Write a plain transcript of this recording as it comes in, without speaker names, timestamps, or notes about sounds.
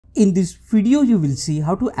In this video, you will see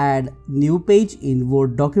how to add new page in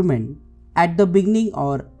Word document. At the beginning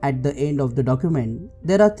or at the end of the document,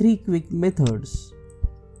 there are 3 quick methods.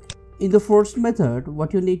 In the first method,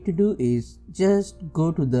 what you need to do is just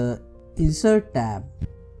go to the Insert tab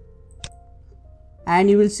and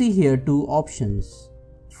you will see here 2 options.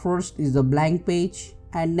 First is the blank page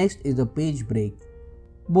and next is the page break.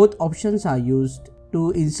 Both options are used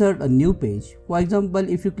to insert a new page. For example,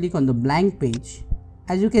 if you click on the blank page,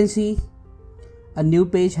 as you can see, a new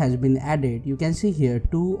page has been added. You can see here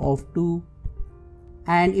 2 of 2,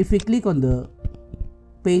 and if we click on the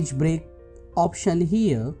page break option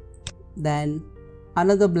here, then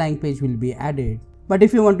another blank page will be added. But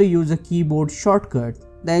if you want to use a keyboard shortcut,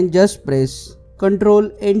 then just press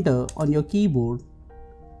CTRL Enter on your keyboard,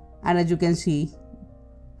 and as you can see,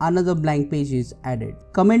 another blank page is added.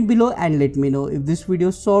 Comment below and let me know if this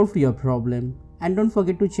video solved your problem. And don't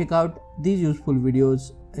forget to check out these useful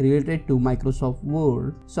videos related to Microsoft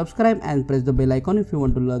Word. Subscribe and press the bell icon if you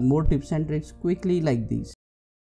want to learn more tips and tricks quickly like these.